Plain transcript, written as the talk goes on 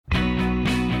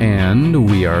And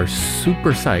we are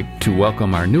super psyched to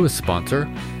welcome our newest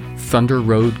sponsor, Thunder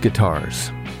Road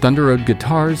Guitars. Thunder Road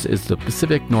Guitars is the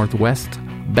Pacific Northwest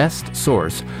best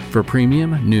source for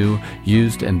premium, new,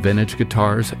 used, and vintage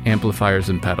guitars, amplifiers,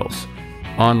 and pedals.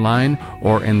 Online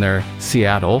or in their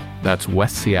Seattle, that's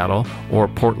West Seattle, or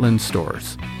Portland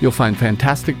stores. You'll find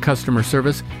fantastic customer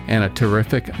service and a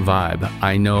terrific vibe.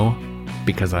 I know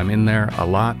because I'm in there a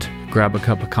lot. Grab a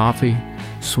cup of coffee,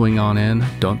 swing on in,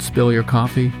 don't spill your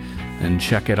coffee, and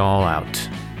check it all out.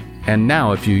 And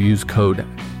now if you use code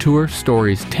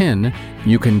TourStories10,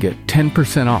 you can get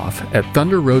 10% off at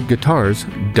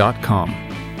thunderroadguitars.com.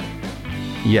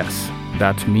 Yes,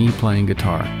 that's me playing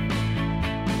guitar.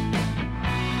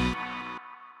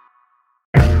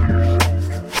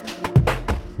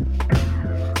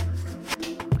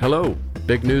 Hello,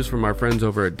 big news from our friends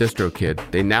over at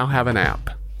DistroKid. They now have an app.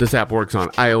 This app works on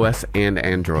iOS and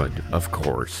Android, of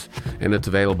course, and it's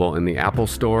available in the Apple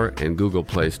Store and Google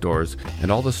Play stores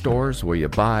and all the stores where you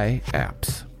buy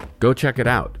apps. Go check it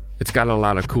out. It's got a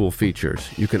lot of cool features.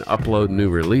 You can upload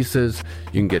new releases.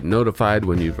 You can get notified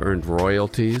when you've earned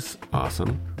royalties.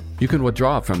 Awesome. You can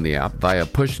withdraw from the app via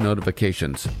push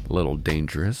notifications. A little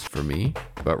dangerous for me,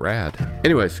 but rad.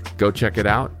 Anyways, go check it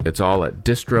out. It's all at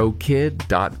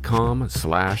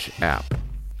distrokid.com/app.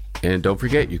 And don't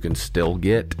forget, you can still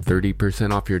get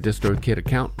 30% off your DistroKid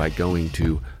account by going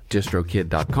to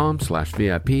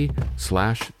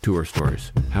distrokid.com/VIP/tour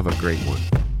stories. Have a great one.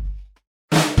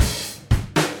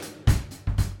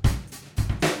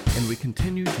 And we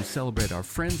continue to celebrate our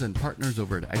friends and partners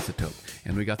over at Isotope,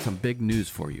 and we got some big news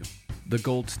for you. The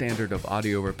gold standard of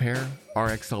audio repair,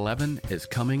 RX11, is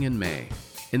coming in May.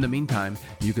 In the meantime,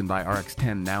 you can buy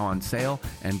RX10 now on sale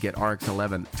and get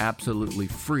RX11 absolutely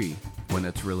free when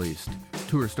it's released.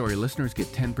 Tour Story listeners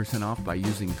get 10% off by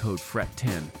using code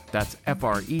FRET10. That's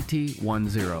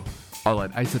FRET10. All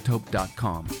at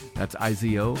isotope.com. That's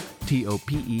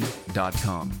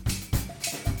IZOTOPE.com.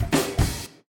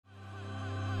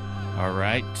 All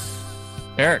right.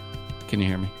 Eric, can you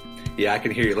hear me? Yeah, I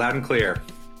can hear you loud and clear.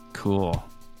 Cool.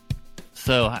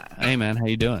 So, hey man, how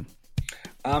you doing?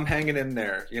 I'm hanging in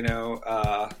there,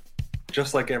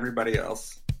 just like everybody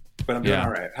else. But I'm doing all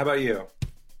right. How about you?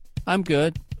 I'm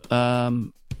good.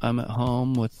 I'm at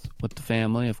home with the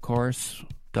family, of course.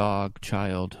 Dog,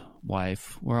 child,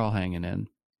 wife. We're all hanging in.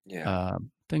 Yeah.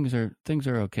 Things are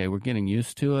okay. We're getting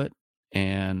used to it.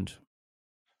 And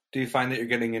do you find that you're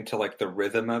getting into like the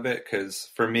rhythm of it?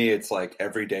 Because for me, it's like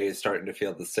every day is starting to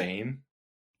feel the same.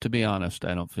 To be honest,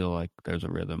 I don't feel like there's a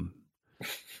rhythm.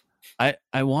 I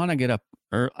want to get up.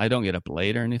 I don't get up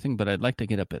late or anything, but I'd like to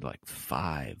get up at like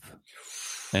 5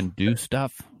 and do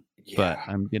stuff. Yeah. But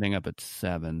I'm getting up at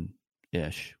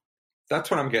 7-ish. That's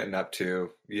what I'm getting up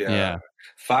to. Yeah.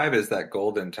 5 is that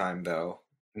golden time, though.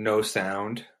 No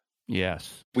sound.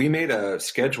 Yes. We made a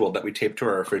schedule that we taped to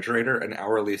our refrigerator, an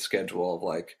hourly schedule of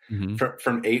like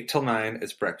from 8 till 9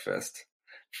 is breakfast.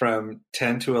 From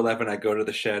 10 to 11, I go to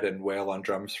the shed and wail on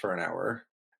drums for an hour.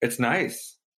 It's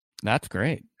nice. That's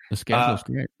great. The schedule's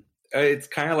great. It's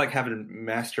kind of like having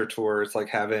master tour. It's like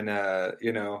having a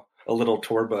little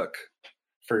tour book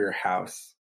for your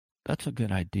house. That's a good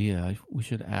idea. We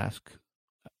should ask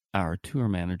our tour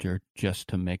manager just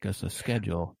to make us a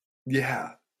schedule.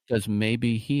 Yeah. Because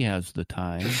maybe he has the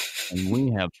time and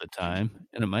we have the time,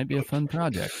 and it might be a fun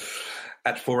project.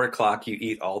 At 4:00, you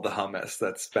eat all the hummus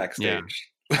that's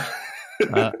backstage. Yeah.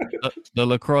 The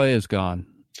LaCroix is gone.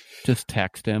 Just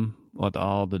text him with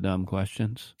all the dumb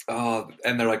questions. Oh,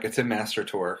 and they're like, it's in Master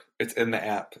Tour. It's in the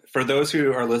app. For those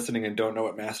who are listening and don't know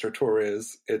what Master Tour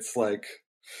is, it's like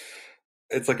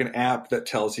an app that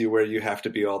tells you where you have to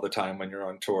be all the time when you're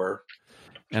on tour.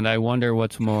 And I wonder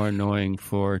what's more annoying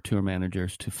for tour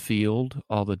managers, to field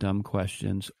all the dumb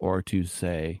questions or to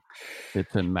say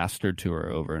it's in Master Tour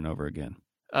over and over again.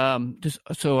 Do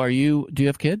you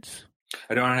have kids?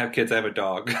 I don't have kids. I have a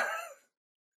dog.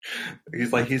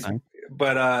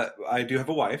 But I do have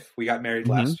a wife. We got married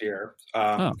last year.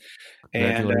 And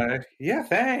yeah,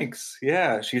 thanks.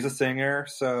 Yeah, she's a singer.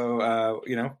 So,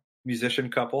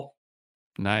 musician couple.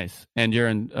 Nice. And you're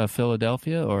in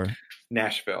Philadelphia or?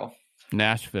 Nashville.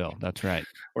 That's right.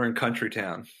 We're in Country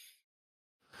Town.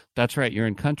 That's right. You're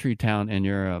in Country Town and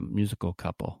you're a musical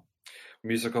couple.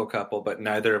 But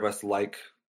neither of us like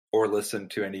or listen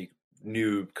to any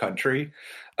new country.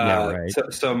 Right.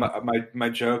 So my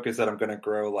joke is that I'm going to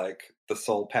grow like the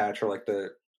soul patch or like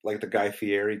the Guy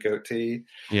Fieri goatee,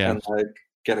 and like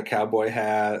get a cowboy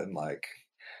hat and like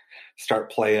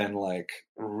start playing like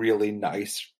really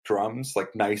nice drums,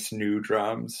 like nice new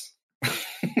drums.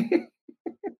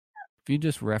 If you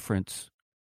just reference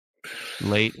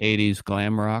late 80s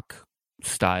glam rock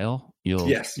style,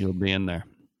 you'll be in there.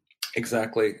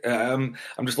 Exactly. I'm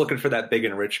just looking for that Big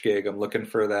and Rich gig. I'm looking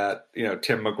for that,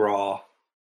 Tim McGraw.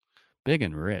 Big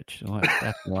and Rich.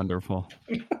 That's wonderful.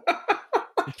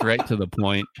 It's right to the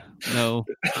point.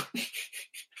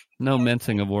 No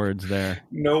mincing of words there.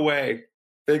 No way.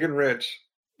 Big and Rich.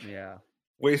 Yeah.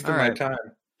 Wasting my time.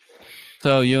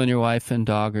 So you and your wife and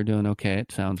dog are doing okay,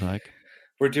 it sounds like.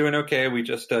 We're doing okay. We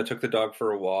just took the dog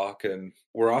for a walk, and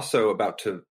we're also about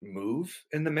to move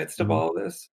in the midst of all of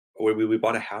this. We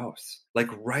bought a house like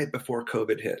right before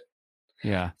COVID hit.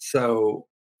 Yeah. So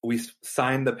we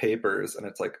signed the papers, and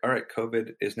it's like, all right,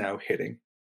 COVID is now hitting.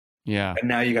 Yeah. And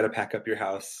now you got to pack up your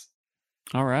house.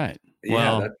 All right. Yeah.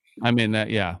 Well,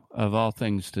 of all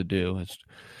things to do is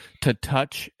to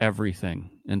touch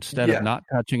everything. Instead of not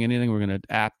touching anything, we're going to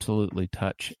absolutely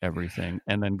touch everything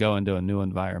and then go into a new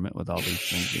environment with all these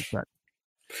things we've got.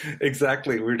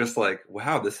 Exactly. We're just like,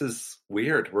 wow, this is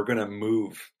weird. We're going to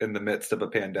move in the midst of a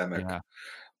pandemic. Yeah.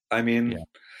 I mean,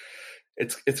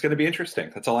 it's going to be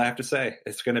interesting. That's all I have to say.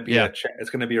 It's going to be it's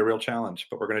going to be a real challenge,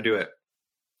 but we're going to do it.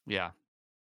 Yeah.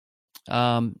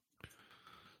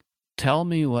 Tell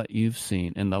me what you've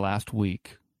seen in the last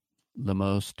week, the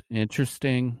most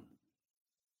interesting,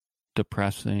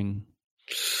 depressing,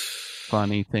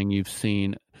 funny thing you've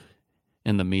seen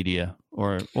in the media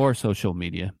or social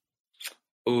media.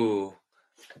 Ooh,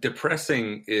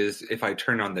 depressing is if I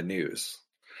turn on the news.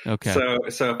 Okay. So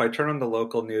if I turn on the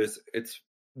local news, it's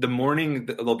the morning,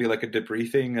 there'll be like a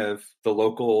debriefing of the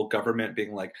local government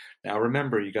being like, now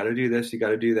remember, you got to do this, you got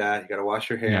to do that, you got to wash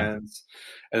your hands.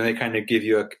 Yeah. And they kind of give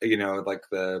you like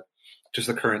the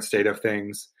current state of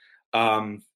things.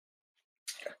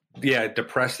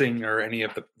 Depressing or any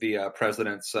of the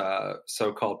president's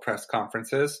so-called press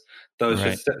conferences. Those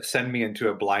just send me into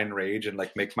a blind rage and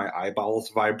like make my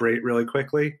eyeballs vibrate really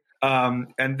quickly.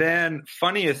 And then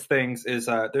funniest things is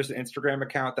there's an Instagram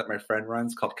account that my friend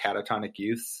runs called Catatonic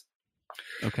Youths.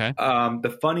 Okay.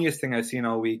 The funniest thing I've seen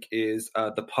all week is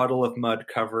the Puddle of Mud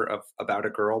cover of About a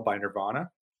Girl by Nirvana.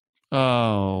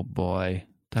 Oh boy,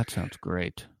 that sounds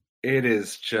great. It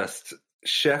is just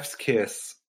chef's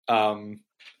kiss. I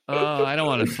don't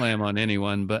want to slam on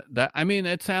anyone, but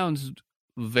it sounds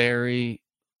very,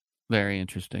 very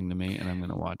interesting to me, and I'm going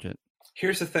to watch it.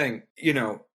 Here's the thing,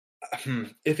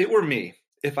 if it were me,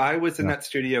 if I was in that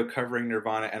studio covering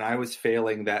Nirvana and I was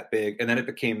failing that big and then it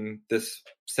became this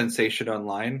sensation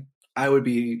online, I would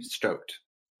be stoked.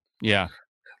 Yeah.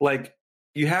 Like,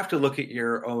 you have to look at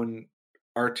your own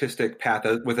artistic path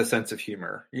with a sense of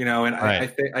humor, and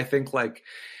I think like,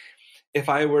 if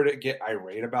I were to get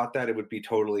irate about that,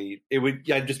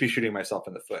 I'd just be shooting myself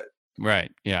in the foot.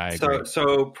 Right. Yeah, I agree.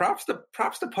 So props to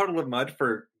Puddle of Mud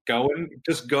for going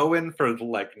for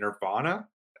like Nirvana.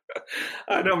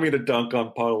 I don't mean to dunk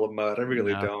on Puddle of Mud. I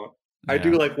really don't. Yeah. I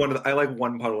do like I like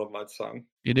one Puddle of Mud song.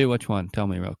 You do? Which one? Tell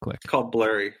me real quick. It's called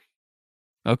Blurry.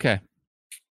 Okay.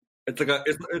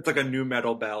 It's like a new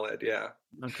metal ballad. Yeah.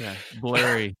 Okay.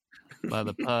 Blurry by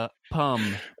the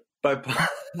Pum. By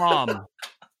Pum.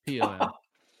 POM.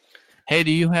 Hey,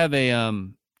 do you have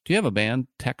a band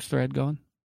text thread going?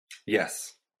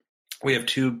 Yes. We have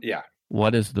two. Yeah.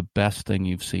 What is the best thing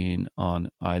you've seen on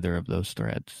either of those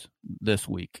threads this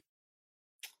week?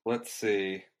 Let's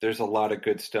see. There's a lot of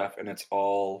good stuff, and it's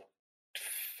all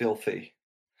filthy.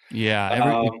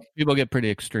 Yeah. People get pretty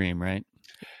extreme, right?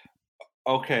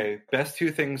 Okay. Best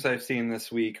two things I've seen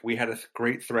this week. We had a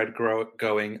great thread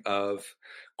going of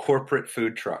corporate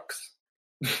food trucks.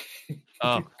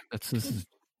 Oh,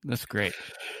 that's great.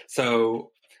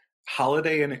 So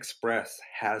Holiday Inn Express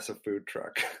has a food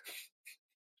truck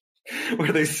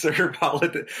where they serve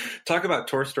holiday. Talk about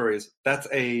tour stories. That's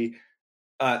if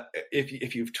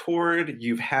you've toured,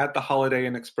 you've had the Holiday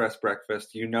Inn Express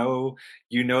breakfast. You know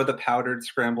the powdered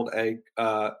scrambled egg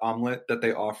omelet that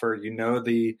they offer.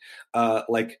 The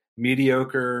like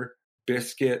mediocre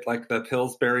biscuit, like the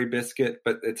Pillsbury biscuit,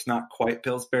 but it's not quite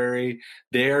Pillsbury.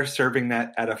 They are serving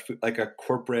that at a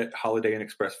corporate Holiday Inn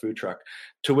Express food truck.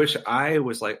 To which I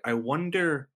was like, I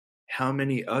wonder how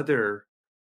many other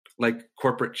like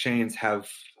corporate chains have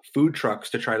food trucks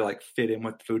to try to like fit in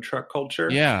with food truck culture.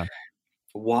 Yeah.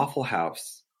 Waffle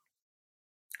House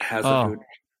has a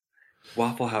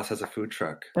food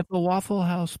truck. If a Waffle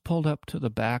House pulled up to the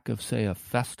back of, say, a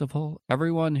festival,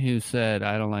 everyone who said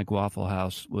I don't like Waffle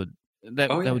House would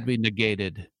be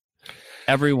negated.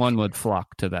 Everyone would flock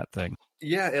to that thing.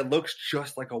 Yeah, it looks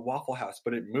just like a Waffle House,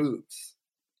 but it moves.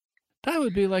 That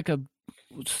would be like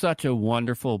such a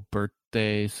wonderful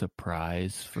birthday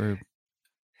surprise for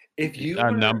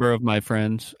a number of my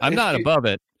friends. I'm not above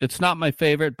it. It's not my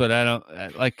favorite, but I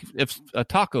don't like if a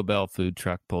Taco Bell food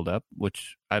truck pulled up,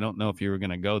 which I don't know if you were going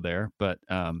to go there, but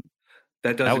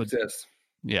that does exist.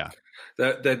 Yeah,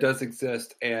 that does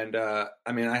exist, and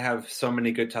I mean, I have so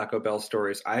many good Taco Bell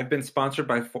stories. I've been sponsored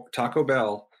by Taco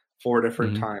Bell 4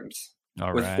 different times.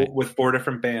 All with right. with 4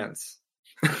 different bands.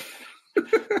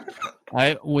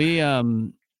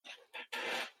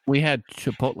 We had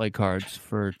Chipotle cards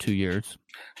for 2 years.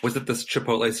 Was it this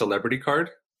Chipotle celebrity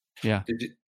card? Yeah. Did you?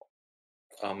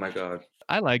 Oh my God.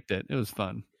 I liked it. It was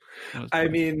fun. I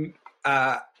mean,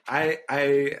 I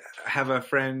have a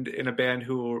friend in a band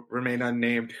who will remain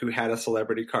unnamed who had a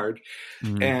celebrity card,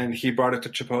 and he brought it to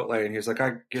Chipotle, and he was like,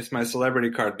 "I guess my celebrity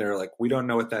card." And they're like, "We don't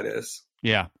know what that is."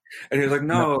 Yeah. And he was like,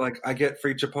 "No, like I get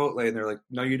free Chipotle," and they're like,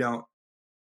 "No, you don't."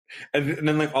 And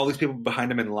then like all these people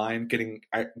behind him in line getting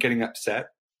upset.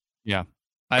 Yeah.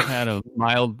 I've had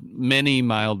many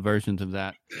mild versions of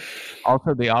that.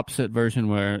 Also the opposite version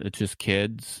where it's just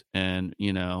kids and,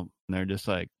 they're just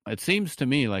like, it seems to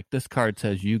me like this card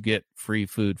says you get free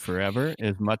food forever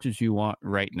as much as you want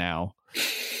right now.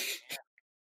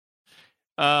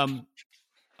 I'm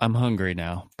hungry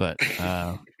now, but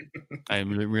I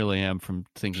really am from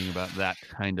thinking about that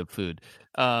kind of food.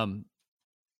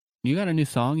 You got a new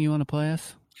song you want to play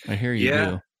us? I hear you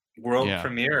do. World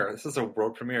premiere. This is a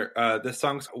world premiere. This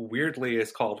song weirdly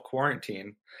is called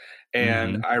Quarantine,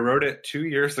 and I wrote it 2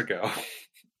 years ago.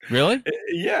 Really?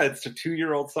 Yeah, it's a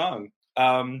 2-year-old song.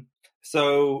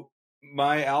 So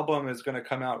my album is going to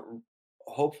come out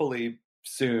hopefully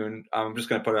soon. I'm just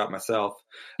going to put it out myself.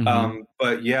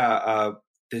 But yeah,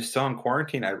 this song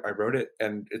Quarantine, I wrote it,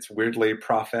 and it's weirdly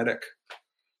prophetic.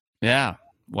 Yeah.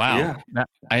 Wow.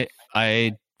 Yeah.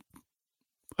 I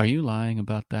are you lying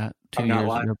about that? 2 years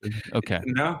ago? Okay.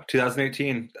 No,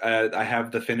 2018. I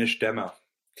have the finished demo.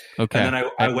 Okay. And then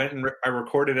I went and I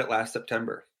recorded it last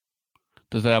September.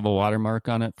 Does it have a watermark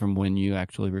on it from when you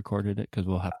actually recorded it? Because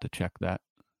we'll have to check that.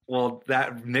 Well,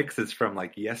 that mix is from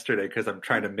like yesterday because I'm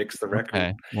trying to mix the record.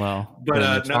 Okay. Well,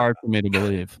 but it's hard for me to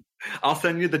believe. I'll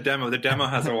send you the demo. The demo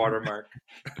has a watermark.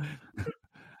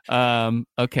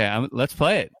 Okay. Let's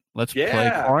play it. Let's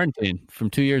play Quarantine from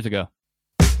 2 years ago.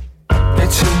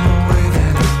 It's in the way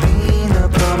that I've been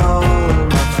upon all of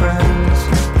my friends.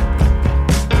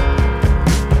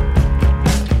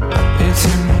 It's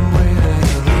in the way that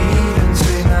you leave and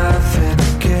say nothing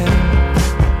again.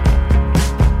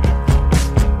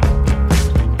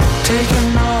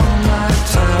 Taking all my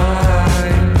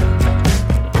time,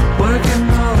 working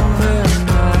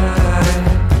overnight.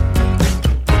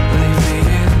 Leave me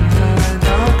in the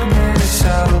darkness,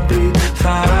 I'll be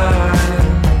fine.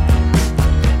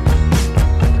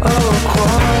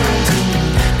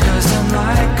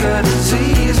 Like a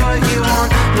disease, what you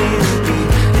want me to be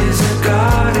is a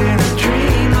god in a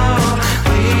dream. Oh,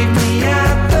 leave me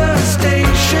at the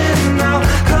station, I'll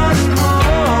come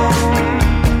home.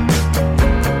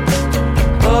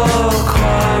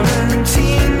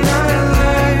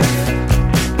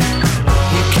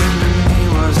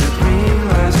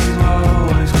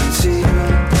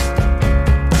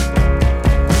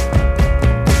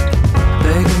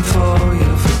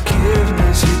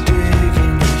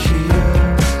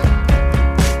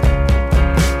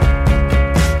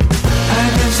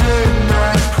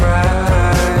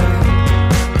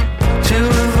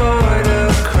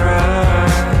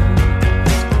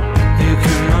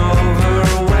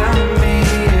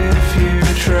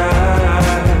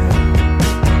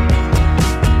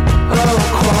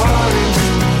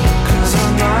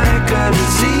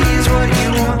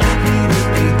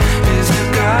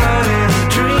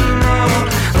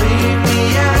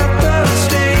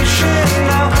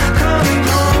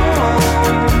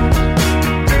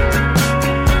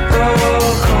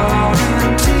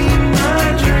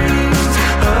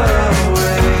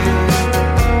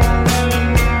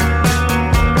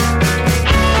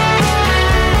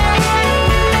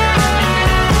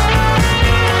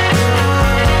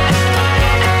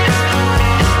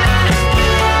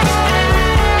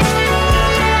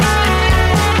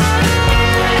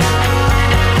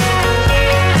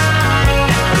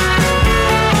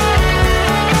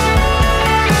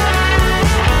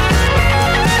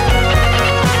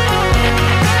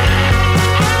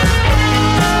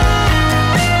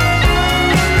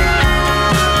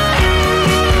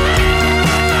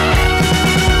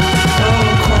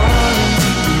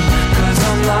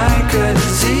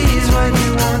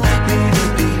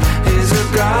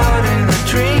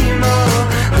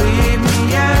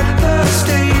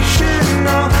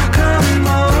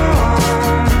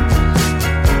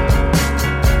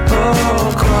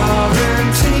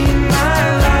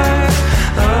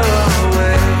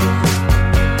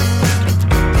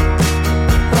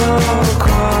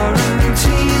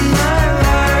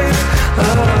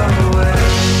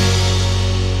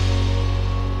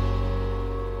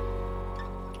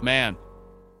 Man,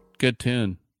 good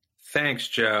tune. Thanks,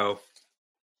 Joe.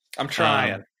 I'm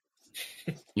trying.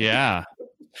 Yeah.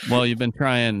 Well, you've been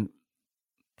trying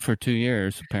for 2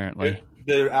 years, apparently.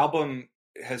 The album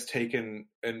has taken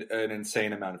an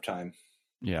insane amount of time.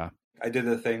 Yeah. I did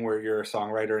the thing where you're a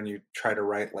songwriter and you try to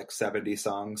write like 70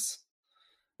 songs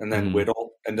and then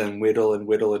whittle and then whittle and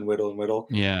whittle and whittle and whittle.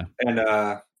 Yeah.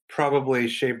 And probably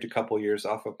shaved a couple years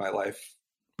off of my life.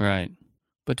 Right.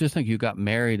 But just think you got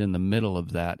married in the middle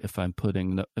of that if I'm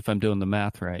doing the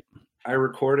math right. I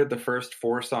recorded the first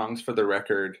 4 songs for the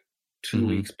record 2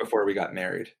 weeks before we got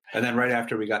married. And then right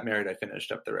after we got married, I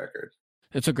finished up the record.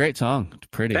 It's a great song. It's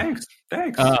pretty. Thanks.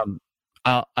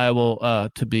 I will,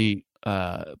 to be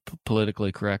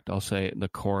politically correct, I'll say the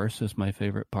chorus is my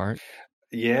favorite part.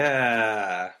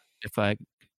 Yeah. If I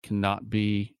cannot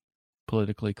be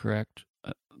politically correct,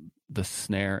 the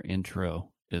snare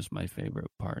intro is my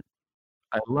favorite part.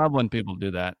 I love when people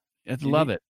do that. I love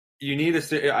it. You need a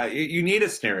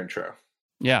snare intro.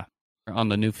 Yeah. On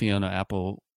the new Fiona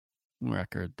Apple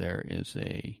record, there is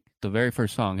the very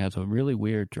first song has a really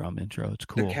weird drum intro. It's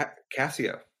cool. The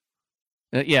Casio.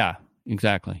 Yeah,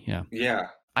 exactly. Yeah. Yeah.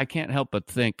 I can't help but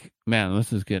think, man,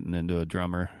 this is getting into a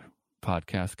drummer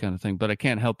podcast kind of thing, but I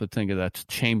can't help but think of that's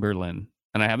Chamberlain.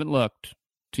 And I haven't looked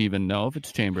to even know if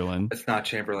it's Chamberlain. It's not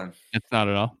Chamberlain. It's not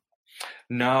at all?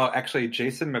 No, actually,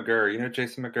 Jason McGurr. You know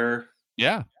Jason McGurr?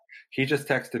 Yeah. He just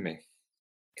texted me.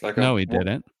 No, he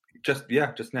didn't. Just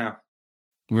now.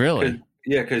 Really?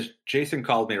 Because Jason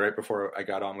called me right before I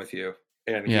got on with you.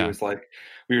 And he was like,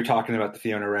 we were talking about the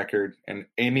Fiona record, and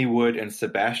Amy Wood and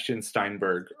Sebastian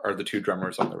Steinberg are the 2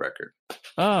 drummers on the record.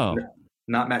 Oh.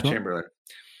 Not Matt Chamberlain.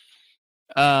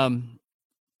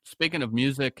 Speaking of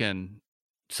music and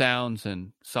sounds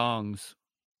and songs,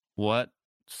 what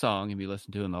song have you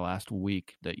listened to in the last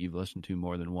week that you've listened to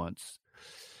more than once?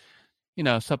 You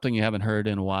know, something you haven't heard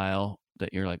in a while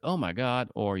that you're like, oh my God,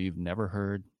 or you've never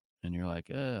heard, and you're like,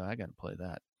 I got to play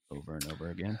that over and over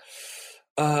again.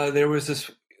 There was this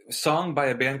song by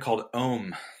a band called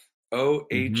Ohm,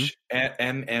 OHMME.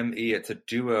 It's a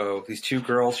duo. These 2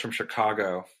 girls from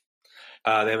Chicago.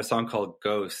 They have a song called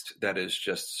Ghost that is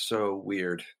just so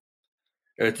weird.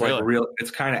 It's really? Like real.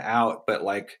 It's kind of out, but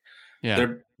like,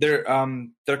 they're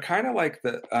kind of like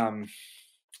the.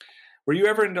 Were you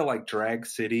ever into like Drag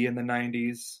City in the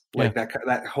 90s? Like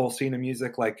that whole scene of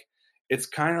music, like. It's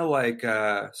kind of like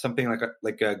something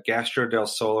like a Gastro del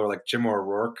Sol or like Jim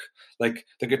O'Rourke. Like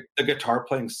the guitar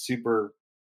playing super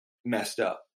messed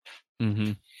up,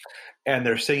 and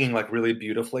they're singing like really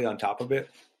beautifully on top of it.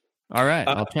 All right,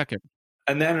 I'll check it.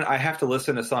 And then I have to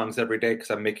listen to songs every day because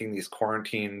I'm making these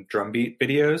quarantine drum beat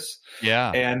videos.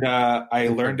 Yeah, and I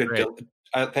learned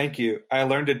thank you. I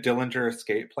learned a Dillinger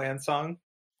Escape Plan song.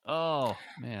 Oh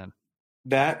man,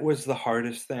 that was the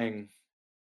hardest thing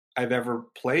I've ever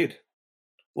played.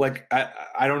 Like,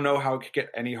 I don't know how it could get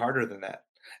any harder than that.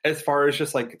 As far as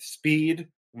just like speed,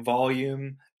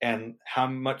 volume, and how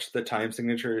much the time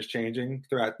signature is changing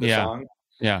throughout the song.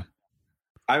 Yeah.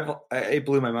 It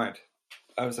blew my mind.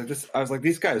 I was like,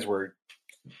 these guys were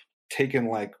taking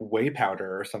like whey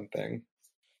powder or something.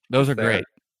 Those are great.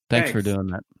 Thanks for doing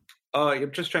that. Oh,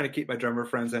 I'm just trying to keep my drummer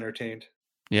friends entertained.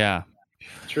 Yeah.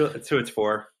 It's who it's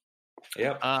for.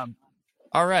 Yep.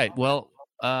 All right. Well,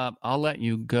 I'll let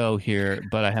you go here,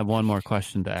 but I have one more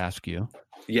question to ask you.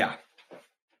 Yeah.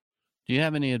 Do you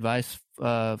have any advice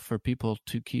for people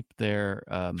to keep their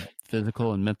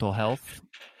physical and mental health,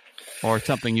 or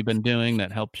something you've been doing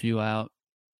that helps you out?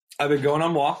 I've been going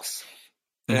on walks,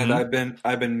 and I've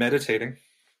been meditating.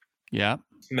 Yeah.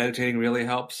 Meditating really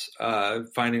helps.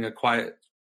 Finding a quiet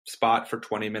spot for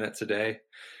 20 minutes a day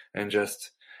and just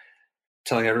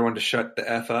telling everyone to shut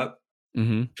the F up.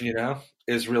 You know,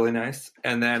 is really nice.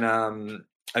 And then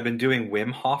I've been doing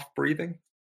Wim Hof breathing.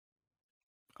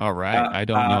 All right. I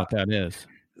don't know what that is.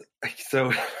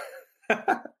 So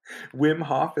Wim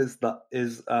Hof is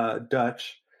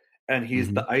Dutch, and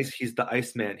he's the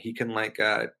Iceman. He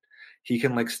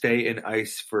can stay in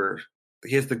ice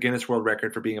he has the Guinness World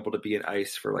Record for being able to be in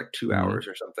ice for like 2 hours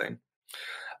or something.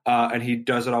 And he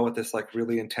does it all with this like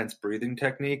really intense breathing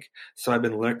technique. So I've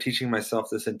been teaching myself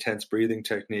this intense breathing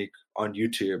technique on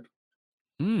YouTube.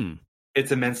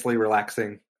 It's immensely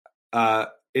relaxing.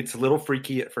 It's a little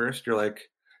freaky at first. You're like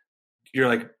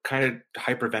kind of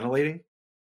hyperventilating.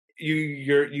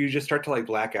 You just start to like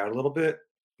black out a little bit.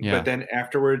 Yeah. But then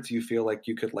afterwards you feel like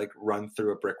you could like run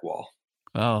through a brick wall.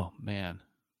 Oh man.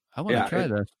 I want to try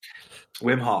this.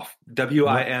 Wim Hof.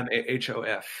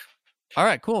 WIMHOF. All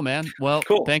right, cool, man. Well,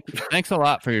 cool. Thanks a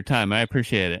lot for your time. I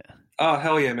appreciate it. Oh,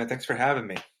 hell yeah, man. Thanks for having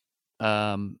me.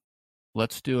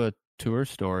 Let's do a tour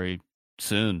story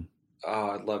soon.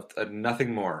 Oh, I'd love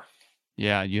nothing more.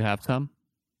 Yeah, you have some?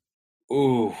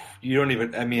 Ooh, you don't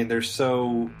even. I mean, they're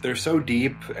so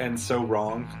deep and so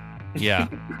wrong. Yeah.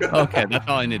 Okay, that's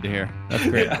all I need to hear. That's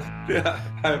great. Yeah.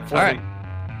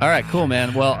 All right, cool,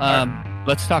 man. Well,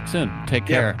 let's talk soon. Take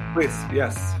care. Yeah, please,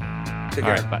 yes. Take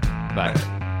care. All right, bye.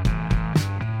 Bye.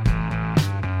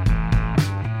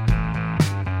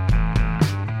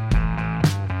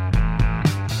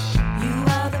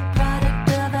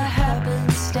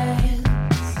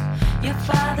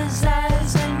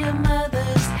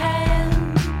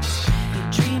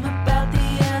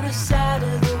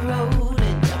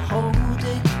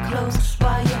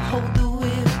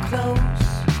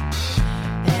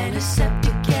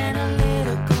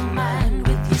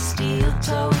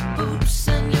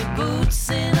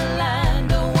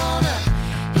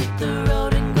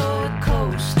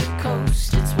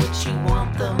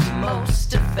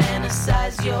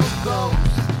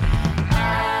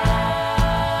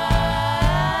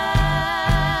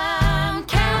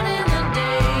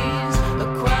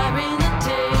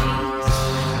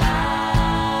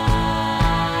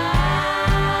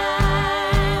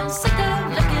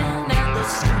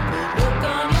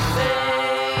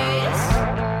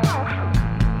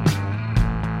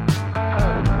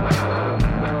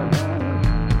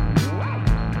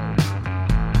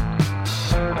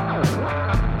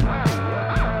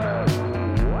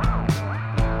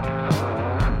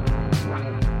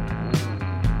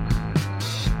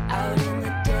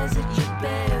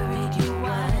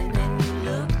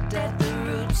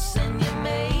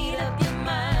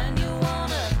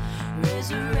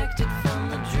 Resurrect